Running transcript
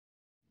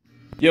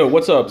Yo,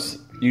 what's up,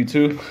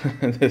 YouTube?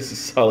 This is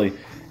Sully.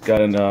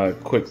 Got a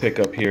quick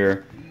pickup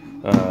here.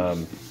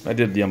 I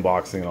did the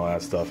unboxing and all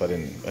that stuff. I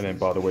didn't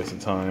bother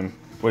wasting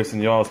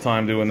y'all's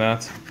time doing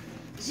that.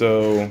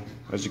 So,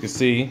 as you can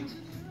see,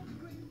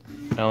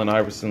 Allen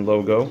Iverson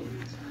logo.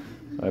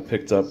 I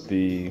picked up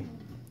the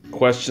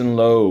Question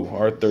Low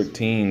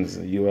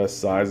R13s, US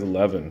size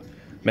 11.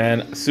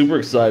 Man, super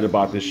excited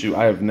about this shoe.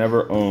 I have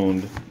never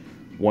owned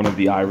one of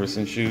the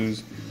Iverson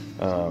shoes.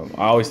 I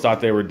always thought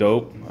they were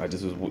dope. I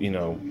just was,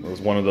 it was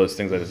one of those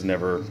things I just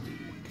never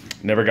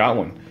got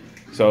one.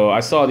 So I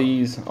saw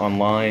these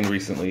online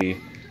recently,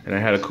 and I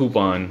had a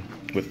coupon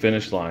with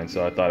Finishline,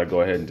 so I thought I'd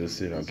go ahead and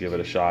just, give it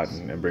a shot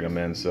and bring them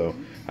in. So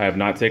I have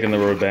not taken the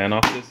rubber band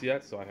off this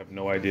yet, so I have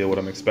no idea what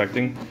I'm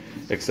expecting,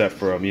 except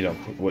for,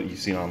 what you've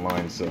seen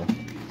online. So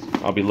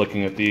I'll be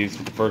looking at these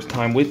for the first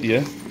time with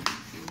you.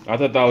 I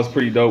thought that was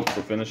pretty dope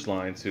for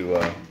Finishline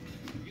to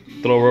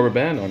throw a rubber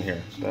band on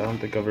here. I don't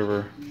think I've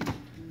ever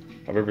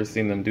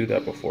seen them do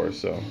that before,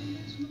 so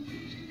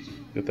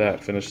look at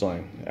that,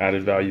 Finishline,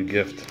 added value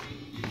gift.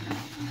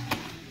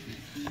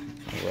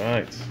 All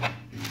right,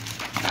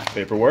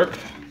 paperwork,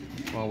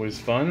 always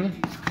fun.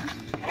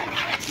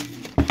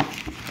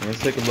 And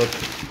let's take a look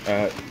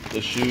at the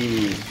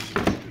shoes.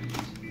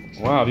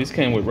 Wow, these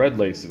came with red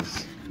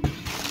laces.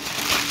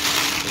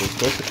 Are they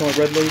supposed to come with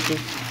red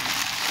laces?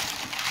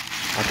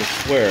 I could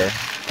swear.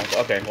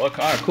 Okay, well, all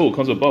right, cool,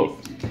 comes with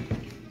both.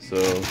 So,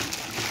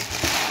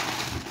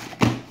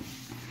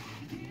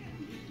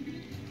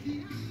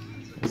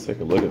 let's take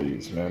a look at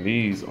these, man.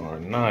 These are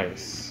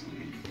nice.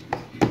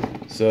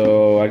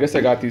 So I guess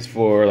I got these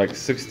for like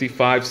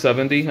 65,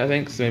 70, I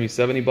think, so maybe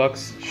 70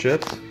 bucks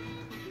shipped.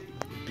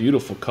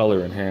 Beautiful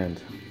color in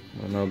hand.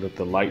 I know that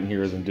the light in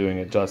here isn't doing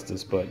it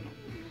justice, but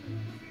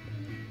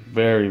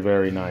very,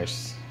 very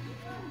nice.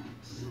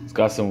 It's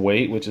got some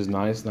weight, which is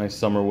nice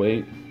summer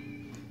weight.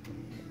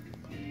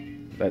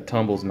 That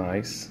tumble's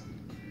nice.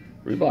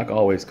 Reebok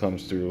always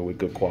comes through with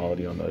good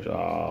quality on those.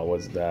 Ah,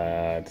 what's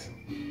that?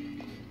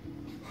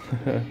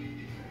 A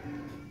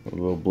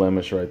little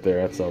blemish right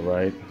there, that's all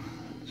right.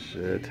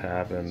 Shit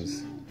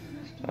happens.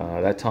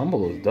 That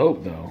tumble is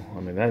dope though. I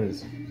mean, that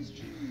is,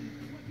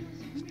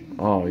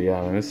 oh yeah,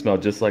 man, it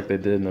smelled just like they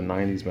did in the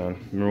 90s, man.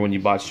 Remember when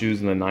you bought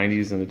shoes in the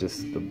 90s and it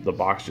just, the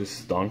box just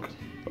stunk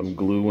of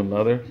glue and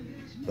leather?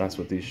 That's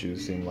what these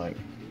shoes seem like.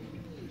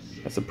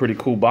 That's a pretty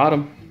cool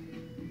bottom.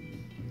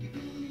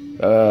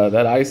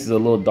 That ice is a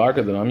little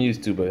darker than I'm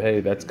used to, but hey,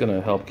 that's gonna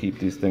help keep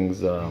these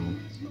things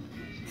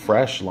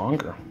fresh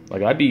longer.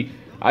 Like I'd be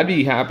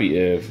happy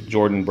if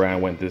Jordan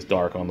brand went this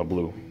dark on the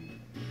blue.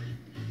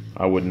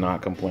 I would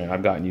not complain.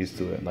 I've gotten used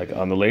to it. Like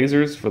on the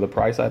lasers, for the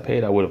price I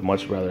paid, I would have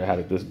much rather had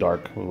it this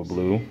dark of a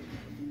blue.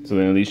 So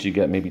then at least you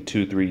get maybe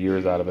 2-3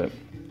 years out of it.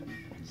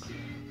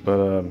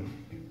 But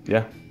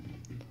yeah,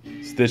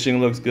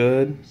 stitching looks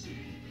good.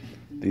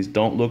 These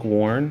don't look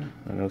worn.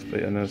 I know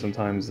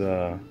sometimes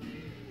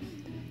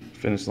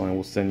Finishline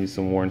will send you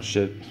some worn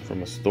shit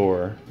from a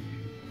store.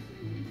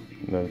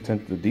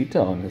 The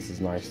detail on this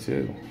is nice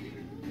too.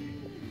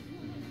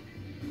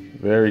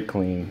 Very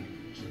clean.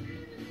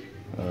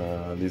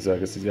 These, I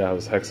guess, yeah,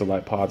 those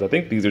Hexalite pods. I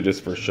think these are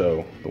just for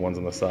show, the ones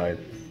on the side.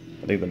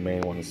 I think the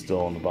main one is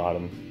still on the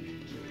bottom.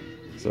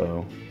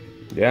 So,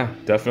 yeah,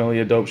 definitely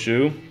a dope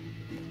shoe.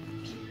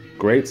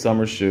 Great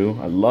summer shoe.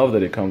 I love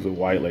that it comes with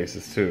white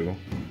laces too.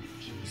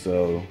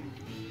 So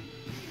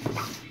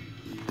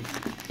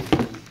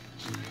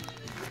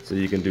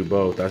you can do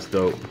both. That's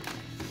dope.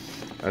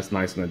 That's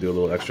nice when they do a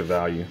little extra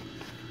value.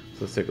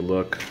 So let's take a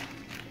look.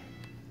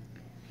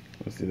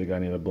 Let's see if they got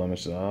any other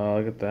blemishes. Oh,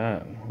 look at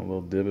that. A little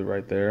divot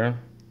right there.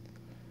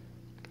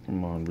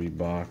 Come on,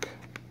 Reebok.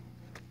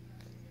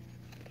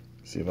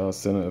 See, if I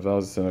was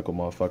a cynical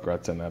motherfucker,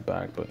 I'd send that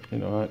back. But you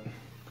know what?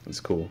 It's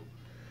cool.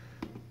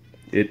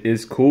 It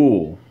is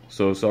cool.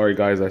 So sorry,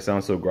 guys, I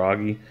sound so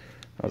groggy.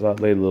 I was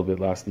out late a little bit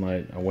last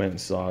night. I went and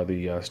saw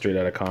the Straight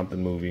Outta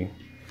Compton movie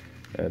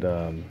at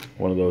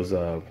one of those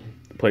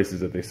places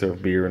that they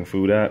serve beer and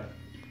food at.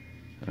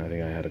 I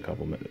think I had a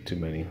couple too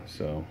many,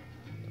 so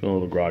feeling a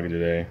little groggy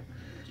today.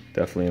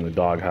 Definitely in the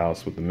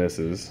doghouse with the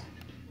missus,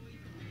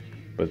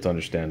 but it's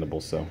understandable.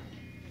 So,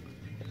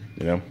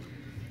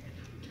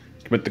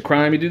 commit the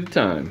crime, you do the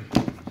time.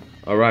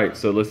 All right,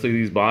 so let's look at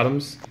these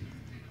bottoms.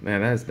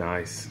 Man, that's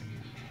nice.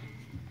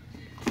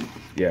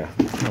 Yeah,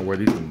 I'll wear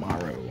these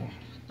tomorrow.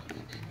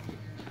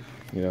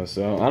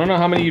 So I don't know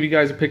how many of you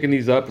guys are picking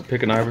these up or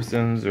picking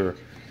Iversons, or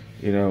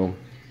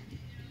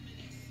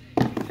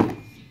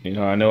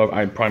I know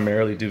I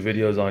primarily do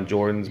videos on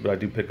Jordans, but I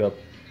do pick up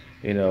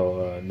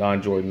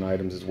non-Jordan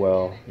items as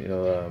well.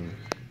 I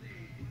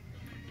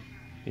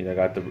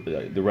got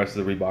the rest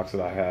of the Reeboks that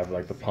I have,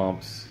 like the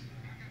pumps.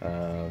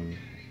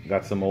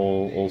 Got some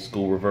old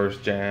school reverse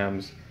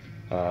jams.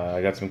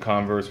 I got some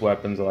Converse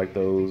weapons. I like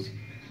those.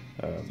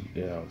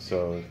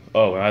 So,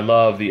 oh, and I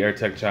love the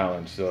AirTech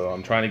Challenge. So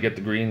I'm trying to get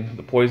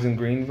the poison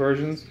green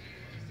versions.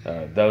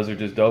 Those are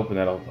just dope, and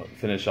that'll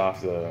finish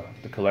off the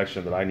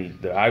collection that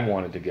I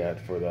wanted to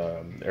get for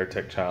the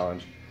AirTech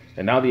Challenge.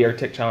 And now the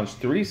AirTech Challenge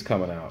 3 is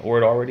coming out, or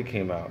it already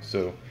came out.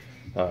 So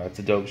it's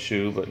a dope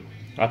shoe. But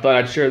I thought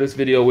I'd share this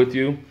video with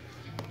you,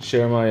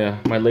 share my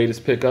my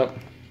latest pickup.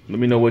 Let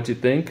me know what you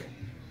think.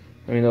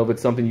 Let me know if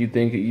it's something you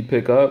think that you'd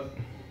pick up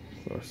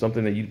or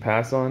something that you'd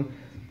pass on.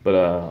 But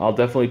I'll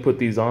definitely put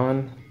these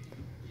on.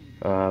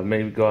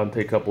 Maybe go out and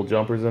take a couple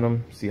jumpers in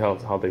them, see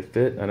how they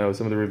fit. I know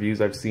some of the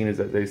reviews I've seen is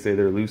that they say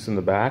they're loose in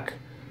the back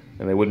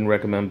and they wouldn't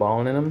recommend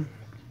balling in them.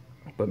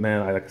 But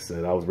man, like I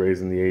said, I was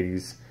raised in the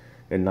 80s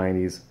and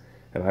 90s,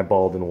 and I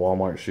balled in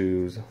Walmart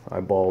shoes. I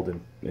balled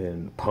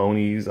in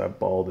ponies. I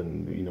balled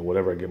in, you know,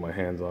 whatever I get my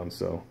hands on.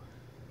 So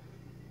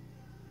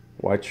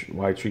why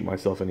treat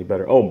myself any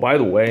better? Oh, by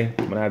the way,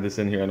 I'm gonna add this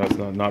in here. I know it's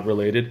not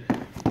related.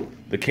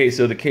 The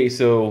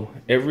queso,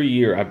 every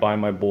year I buy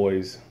my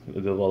boys,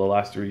 the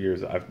last 3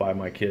 years, I've buy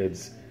my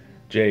kids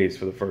J's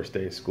for the first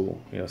day of school.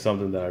 You know,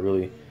 something that I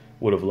really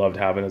would have loved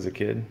having as a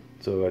kid.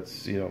 So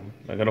that's, you know,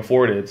 I can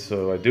afford it,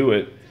 so I do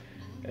it.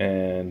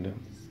 And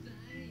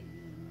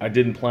I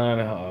didn't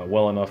plan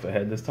well enough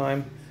ahead this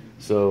time.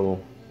 So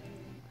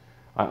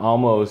I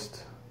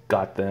almost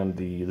got them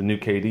the new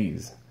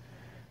KDs.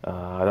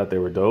 I thought they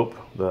were dope.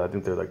 I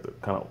think they're like the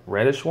kind of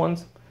reddish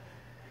ones.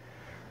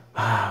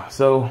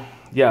 So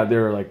yeah,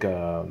 they're like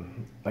a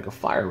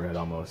fire red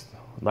almost,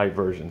 light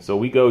version. So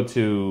we go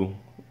to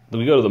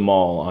the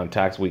mall on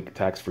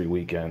tax-free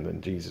weekend,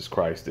 and Jesus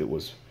Christ, it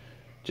was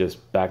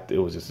just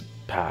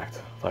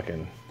packed,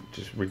 fucking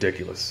just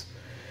ridiculous.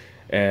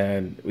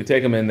 And we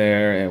take them in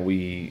there and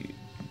we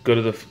go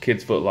to the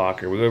kids' Foot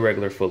Locker. We go to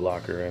regular Foot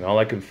Locker, and all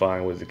I could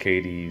find was the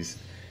KDs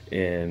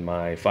in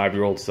my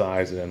 5-year-old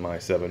size and in my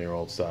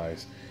 7-year-old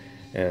size.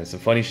 And some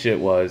funny shit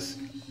was,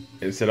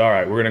 it said, all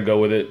right, we're going to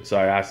go with it. So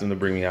I asked them to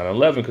bring me out an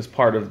 11 because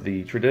part of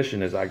the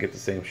tradition is I get the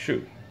same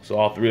shoe. So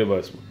all three of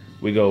us,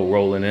 we go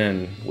rolling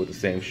in with the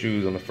same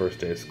shoes on the first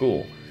day of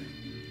school.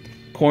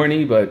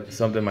 Corny, but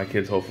something my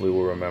kids hopefully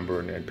will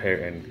remember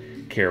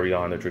and carry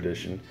on the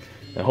tradition.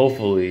 And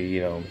hopefully,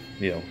 you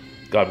know,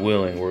 God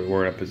willing,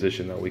 we're in a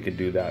position that we can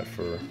do that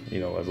for, you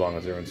know, as long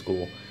as they're in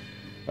school.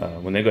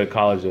 When they go to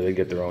college, they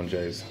get their own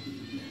J's.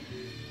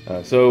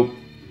 So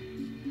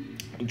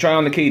try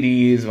on the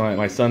KDs.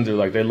 My sons are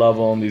like, they love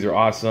them. These are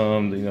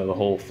awesome. You know, the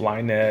whole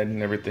Flyknit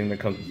and everything that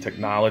comes with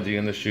technology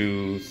in the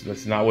shoes.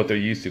 That's not what they're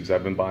used to, because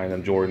I've been buying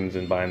them Jordans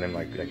and buying them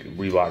like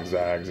Reebok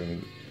Zags.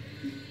 And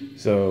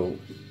so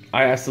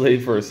I asked the lady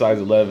for a size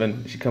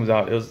 11. She comes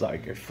out, it was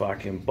like a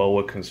fucking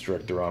boa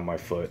constrictor on my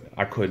foot.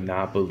 I could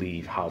not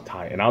believe how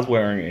tight. And I was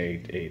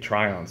wearing a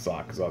try-on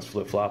sock because I was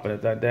flip-flopping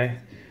it that day.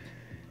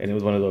 And it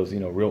was one of those, you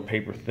know, real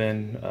paper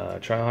thin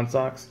try-on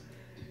socks.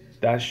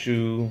 That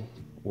shoe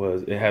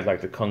it had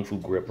like the kung fu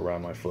grip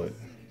around my foot.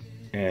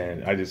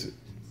 And I just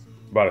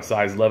brought a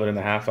size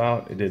 11.5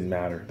 out. It didn't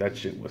matter. That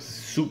shit was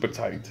super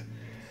tight.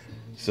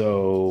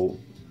 So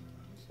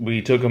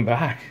we took them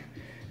back.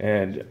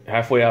 And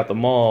halfway out the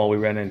mall, we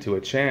ran into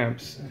a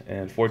Champs,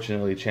 and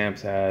fortunately, Champs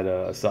had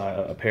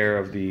a pair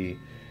of the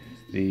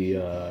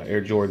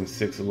Air Jordan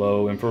 6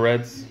 low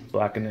infrareds,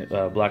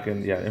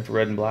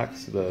 infrared and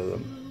blacks.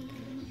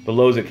 The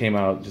lows that came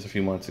out just a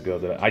few months ago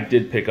that I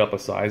did pick up a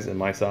size in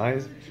my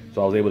size,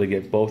 so I was able to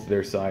get both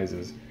their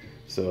sizes.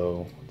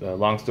 So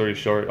long story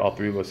short, all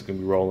three of us are gonna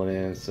be rolling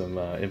in some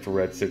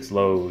infrared 6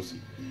 lows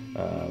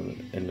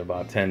in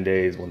about 10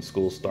 days when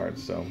school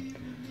starts. So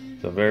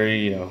very,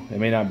 you know, it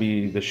may not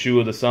be the shoe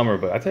of the summer,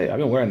 but I tell you, I've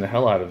been wearing the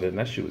hell out of it, and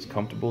that shoe is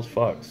comfortable as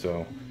fuck.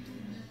 So,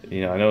 you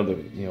know, I know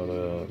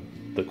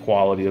the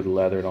quality of the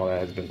leather and all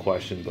that has been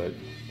questioned, but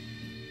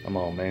come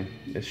on, man,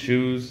 it's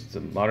shoes. It's a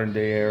modern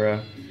day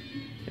era.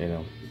 You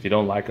know, if you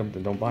don't like them,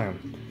 then don't buy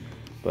them.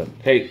 But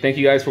hey, thank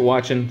you guys for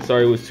watching.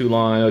 Sorry it was too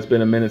long. I know it's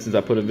been a minute since I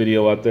put a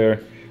video out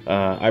there.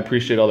 I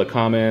appreciate all the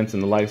comments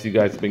and the likes you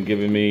guys have been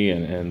giving me,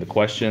 and the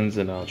questions,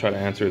 and I'll try to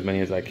answer as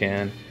many as I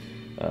can.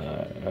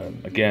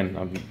 Again,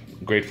 I'm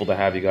grateful to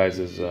have you guys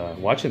as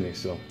watching these.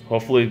 So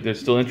hopefully they're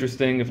still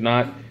interesting. If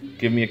not,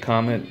 give me a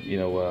comment. You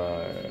know,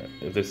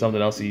 if there's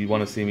something else that you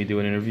want to see me do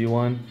an interview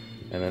on,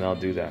 and then I'll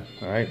do that.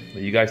 All right.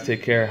 Well, you guys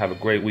take care. Have a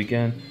great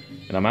weekend,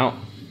 and I'm out.